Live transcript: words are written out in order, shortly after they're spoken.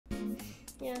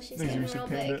Yeah, she's Thanks, getting Lucid real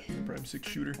Panda. big. Prime 6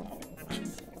 shooter.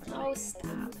 Oh,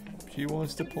 stop. She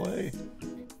wants to play.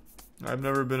 I've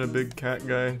never been a big cat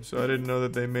guy, so I didn't know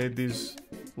that they made these,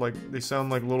 like, they sound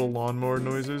like little lawnmower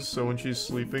noises, so when she's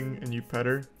sleeping and you pet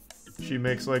her, she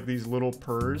makes like these little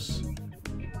purrs.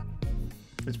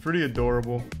 It's pretty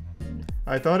adorable.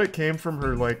 I thought it came from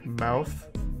her, like, mouth,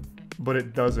 but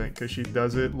it doesn't, because she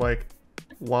does it, like,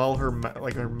 while her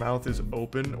mouth is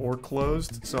open or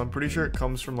closed, so I'm pretty sure it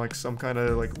comes from, like, some kind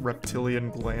of, like,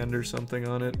 reptilian gland or something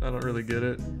on it. I don't really get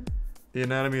it. The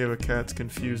anatomy of a cat's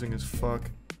confusing as fuck.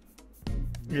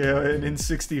 Yeah, an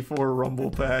N64 rumble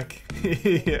pack.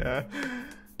 Yeah.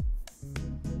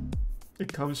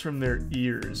 It comes from their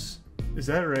ears. Is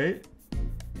that right?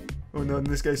 Oh no, and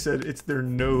this guy said it's their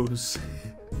nose.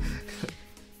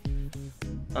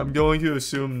 I'm going to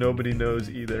assume nobody knows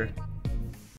either.